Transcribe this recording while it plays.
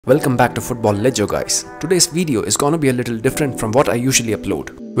Welcome back to Football Ledger, guys. Today's video is gonna be a little different from what I usually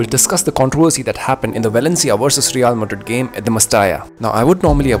upload. We'll discuss the controversy that happened in the Valencia vs Real Madrid game at the Mestalla. Now, I would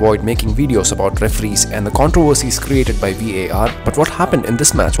normally avoid making videos about referees and the controversies created by VAR, but what happened in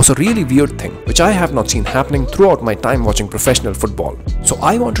this match was a really weird thing, which I have not seen happening throughout my time watching professional football. So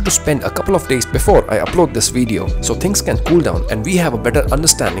I wanted to spend a couple of days before I upload this video, so things can cool down and we have a better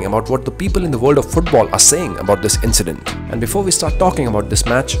understanding about what the people in the world of football are saying about this incident. And before we start talking about this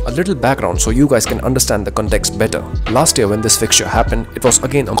match, a little background so you guys can understand the context better. Last year when this fixture happened, it was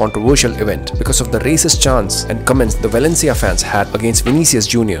again a controversial event because of the racist chants and comments the Valencia fans had against Vinicius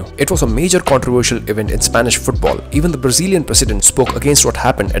Jr. It was a major controversial event in Spanish football. Even the Brazilian president spoke against what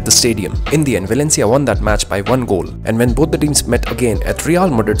happened at the stadium. In the end, Valencia won that match by 1 goal. And when both the teams met again at Real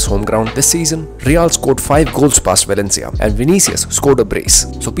Madrid's home ground this season, Real scored 5 goals past Valencia and Vinicius scored a brace.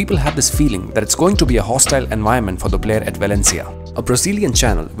 So people had this feeling that it's going to be a hostile environment for the player at Valencia. A Brazilian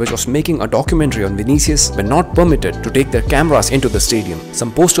channel which was making a documentary on Vinicius were not permitted to take their cameras into the stadium. Some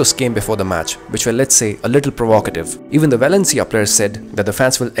posters came before the match which were, let's say, a little provocative. Even the Valencia players said that the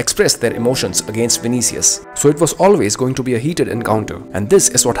fans will express their emotions against Vinicius. So it was always going to be a heated encounter, and this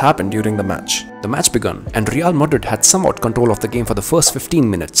is what happened during the match. The match began and Real Madrid had somewhat control of the game for the first 15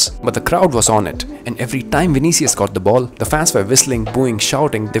 minutes, but the crowd was on it, and every time Vinicius got the ball, the fans were whistling, booing,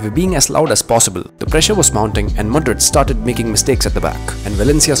 shouting. They were being as loud as possible. The pressure was mounting and Madrid started making mistakes at the back, and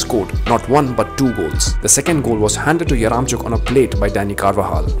Valencia scored not 1 but 2 goals. The second goal was handed to Yaramchuk on a plate by Dani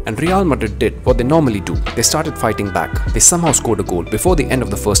Carvajal, and Real Madrid did what they normally do. They started fighting back. They somehow scored a goal before the end of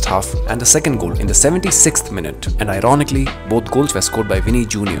the first half and the second goal in the 76th minute, and ironically, both goals were scored by Vini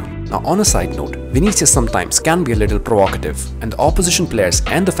Jr. Now, on a side note, Vinicius sometimes can be a little provocative, and the opposition players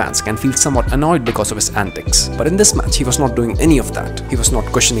and the fans can feel somewhat annoyed because of his antics. But in this match, he was not doing any of that. He was not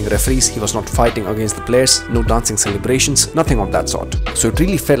questioning referees, he was not fighting against the players, no dancing celebrations, nothing of that sort. So it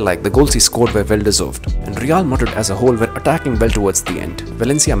really felt like the goals he scored were well deserved. And Real Madrid as a whole were attacking well towards the end.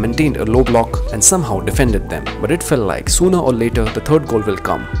 Valencia maintained a low block and somehow defended them. But it felt like sooner or later the third goal will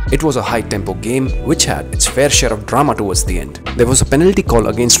come. It was a high-tempo game which had its fair share of drama towards the end. There was a penalty call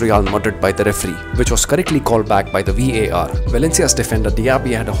against Real Madrid by the referee, which was correctly called back by the VAR. Valencia's defender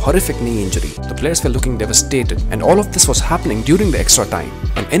Diaby had a horrific knee injury. The players were looking devastated, and all of this was happening during the extra time.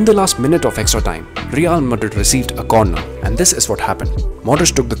 And in the last minute of extra time, Real Madrid received a corner, and this is what happened.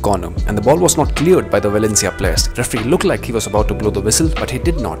 Modric took the corner, and the ball was not cleared by the Valencia players. The referee looked like he was about to blow the whistle, but he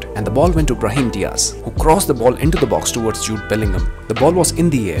did not, and the ball went to Brahim Diaz, who crossed the ball into the box towards Jude Bellingham. The ball was in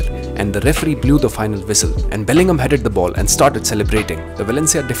the air, and the referee blew the final whistle, and Bellingham headed the ball and started celebrating. The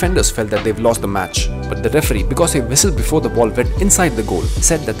Valencia defenders felt that they've lost the match, but the referee, because he whistled before the ball went inside the goal,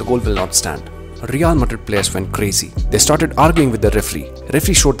 said that the goal will not stand. Real Madrid players went crazy. They started arguing with the referee.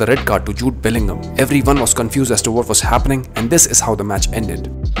 Referee showed the red card to Jude Bellingham. Everyone was confused as to what was happening, and this is how the match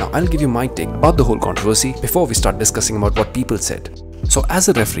ended. Now I'll give you my take about the whole controversy before we start discussing about what people said. So as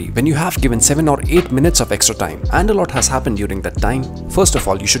a referee, when you have given 7 or 8 minutes of extra time and a lot has happened during that time, first of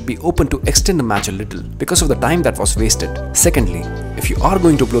all, you should be open to extend the match a little because of the time that was wasted. Secondly, if you are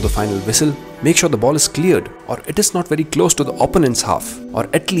going to blow the final whistle, make sure the ball is cleared or it is not very close to the opponent's half, or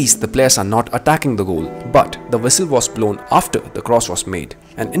at least the players are not attacking the goal, but the whistle was blown after the cross was made.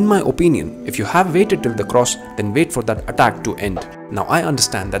 And in my opinion, if you have waited till the cross, then wait for that attack to end. Now I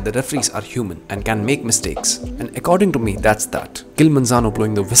understand that the referees are human and can make mistakes, and according to me that's that. Gil Manzano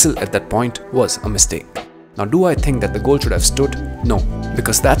blowing the whistle at that point was a mistake. Now do I think that the goal should have stood? No,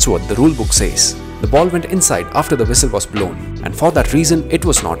 because that's what the rule book says. The ball went inside after the whistle was blown, and for that reason it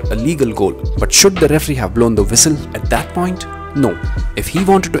was not a legal goal. But should the referee have blown the whistle at that point? No. If he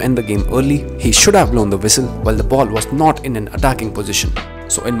wanted to end the game early, he should have blown the whistle while the ball was not in an attacking position.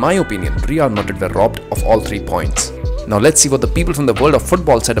 So in my opinion, Real Madrid were robbed of all 3 points. Now let's see what the people from the world of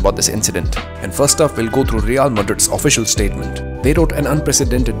football said about this incident. And first off, we'll go through Real Madrid's official statement. They wrote an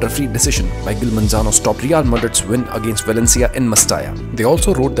unprecedented referee decision by Gil Manzano stopped Real Madrid's win against Valencia in Mestalla. They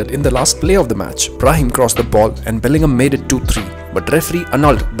also wrote that in the last play of the match, Brahim crossed the ball and Bellingham made it 2-3. But referee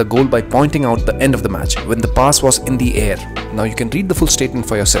annulled the goal by pointing out the end of the match when the pass was in the air. Now you can read the full statement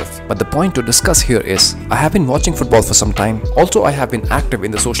for yourself, but the point to discuss here is, I have been watching football for some time. Also, I have been active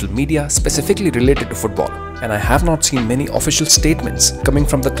in the social media specifically related to football, and I have not seen many official statements coming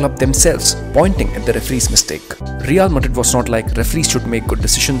from the club themselves pointing at the referee's mistake. Real Madrid was not like referees should make good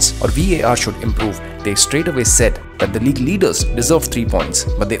decisions or VAR should improve. They straight away said that the league leaders deserve 3 points,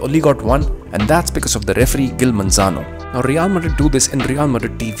 but they only got 1, and that's because of the referee Gil Manzano. Now Real Madrid do this in Real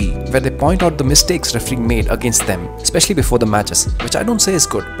Madrid TV, where they point out the mistakes referee made against them, especially before the matches, which I don't say is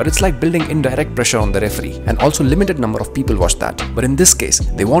good, but it's like building indirect pressure on the referee, and also limited number of people watch that. But in this case,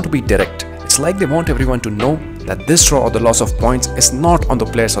 they want to be direct. It's like they want everyone to know that this draw or the loss of points is not on the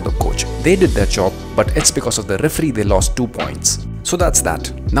players or the coach. They did their job, but it's because of the referee they lost 2 points. So that's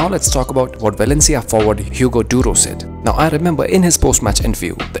that. Now let's talk about what Valencia forward Hugo Duro said. Now I remember in his post-match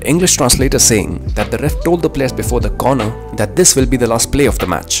interview, the English translator saying that the ref told the players before the corner that this will be the last play of the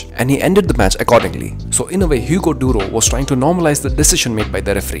match, and he ended the match accordingly. So in a way, Hugo Duro was trying to normalize the decision made by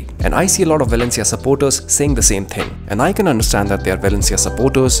the referee, and I see a lot of Valencia supporters saying the same thing, and I can understand that they are Valencia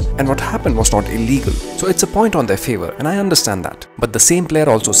supporters and what happened was not illegal, so it's a point on their favor, and I understand that. But the same player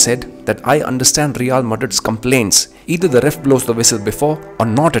also said that I understand Real Madrid's complaints, either the ref blows the whistle before or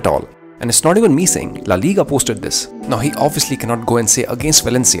not at all. And it's not even me saying, La Liga posted this. Now he obviously cannot go and say against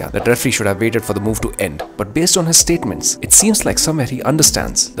Valencia that referee should have waited for the move to end, but based on his statements, it seems like somewhere he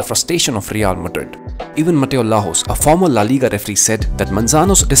understands the frustration of Real Madrid. Even Mateo Lajos, a former La Liga referee, said that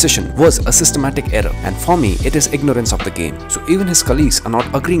Manzano's decision was a systematic error, and for me it is ignorance of the game. So even his colleagues are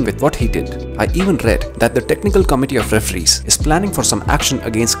not agreeing with what he did. I even read that the technical committee of referees is planning for some action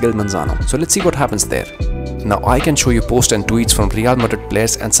against Gil Manzano, so let's see what happens there. Now I can show you posts and tweets from Real Madrid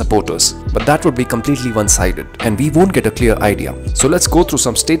players and supporters, but that would be completely one-sided and we won't get a clear idea. So let's go through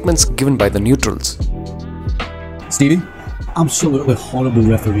some statements given by the neutrals. Stevie? Absolutely horrible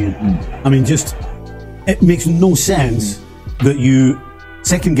refereeing. I mean, it makes no sense that you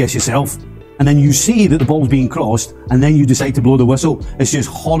second guess yourself and then you see that the ball's being crossed and then you decide to blow the whistle. It's just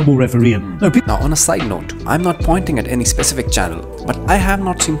horrible refereeing. Now on a side note, I'm not pointing at any specific channel, but I have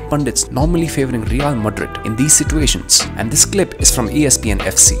not seen pundits normally favoring Real Madrid in these situations, and this clip is from ESPN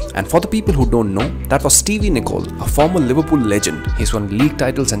FC. And for the people who don't know, that was Stevie Nicol, a former Liverpool legend. He's won league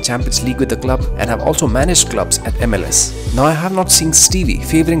titles and Champions League with the club and have also managed clubs at MLS. Now I have not seen Stevie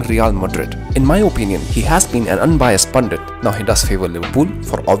favoring Real Madrid. In my opinion, he has been an unbiased pundit. Now he does favor Liverpool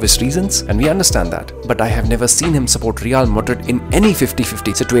for obvious reasons and we understand that, but I have never seen him support Real Madrid in any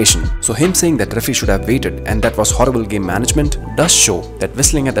 50-50 situation. So him saying that referee should have waited and that was horrible game management does show that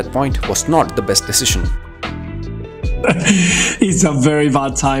whistling at that point was not the best decision. It's a very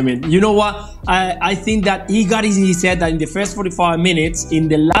bad timing. You know what? I think that he got it in his head that in the first 45 minutes, in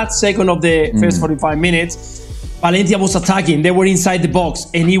the last second of the first 45 minutes, Valencia was attacking. They were inside the box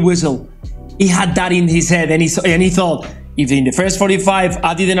and he whistled. He had that in his head and he thought, if in the first 45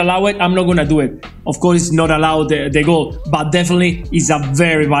 I didn't allow it, I'm not going to do it. Of course, it's not allowed the goal, but definitely it's a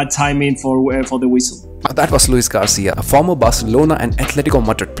very bad timing for the whistle. That was Luis Garcia, a former Barcelona and Atletico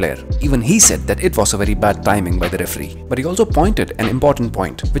Madrid player. Even he said that it was a very bad timing by the referee. But he also pointed an important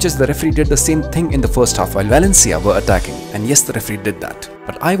point, which is the referee did the same thing in the first half while Valencia were attacking. And yes, the referee did that.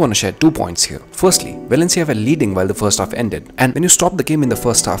 But I want to share 2 points here. Firstly, Valencia were leading while the first half ended. And when you stop the game in the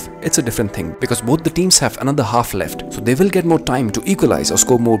first half, it's a different thing because both the teams have another half left. So they will get more time to equalize or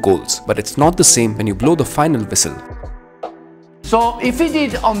score more goals. But it's not the same when you blow the final whistle. So if he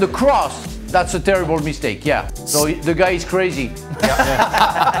did on the cross, that's a terrible mistake, yeah. So the guy is crazy.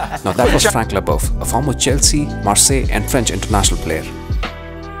 Now that was Frank Leboeuf, a former Chelsea, Marseille and French international player.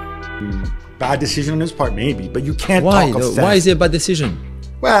 Bad decision on his part, maybe, but you can't Why? talk of sense. Why is it a bad decision?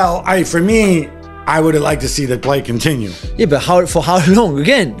 Well, for me, I would have liked to see the play continue. Yeah, but for how long?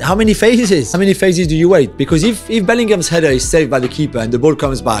 Again, how many phases? How many phases do you wait? Because if Bellingham's header is saved by the keeper and the ball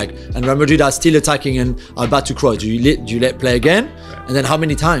comes back and Real Madrid are still attacking and are about to cross, do you let play again? And then how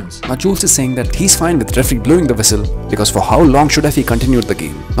many times? Now Jules is saying that he's fine with referee blowing the whistle because for how long should have he continued the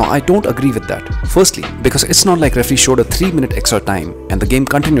game? Now I don't agree with that. Firstly, because it's not like referee showed a 3-minute extra time and the game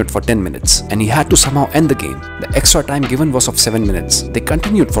continued for 10 minutes and he had to somehow end the game. The extra time given was of 7 minutes. They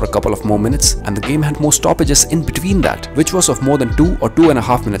continued for a couple of more minutes and the game had more stoppages in between that, which was of more than 2 or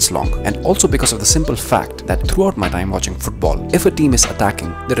 2.5 minutes long. And also because of the simple fact that throughout my time watching football, if a team is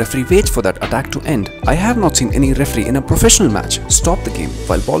attacking, the referee waits for that attack to end. I have not seen any referee in a professional match stop the game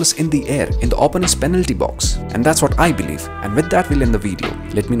while ball is in the air in the opponent's penalty box. And that's what I believe. And with that, we'll end the video.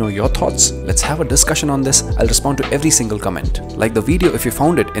 Let me know your thoughts. Let's have a discussion on this. I'll respond to every single comment. Like the video if you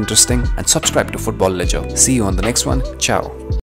found it interesting and subscribe to Football Ledger. See you on the next one. Ciao.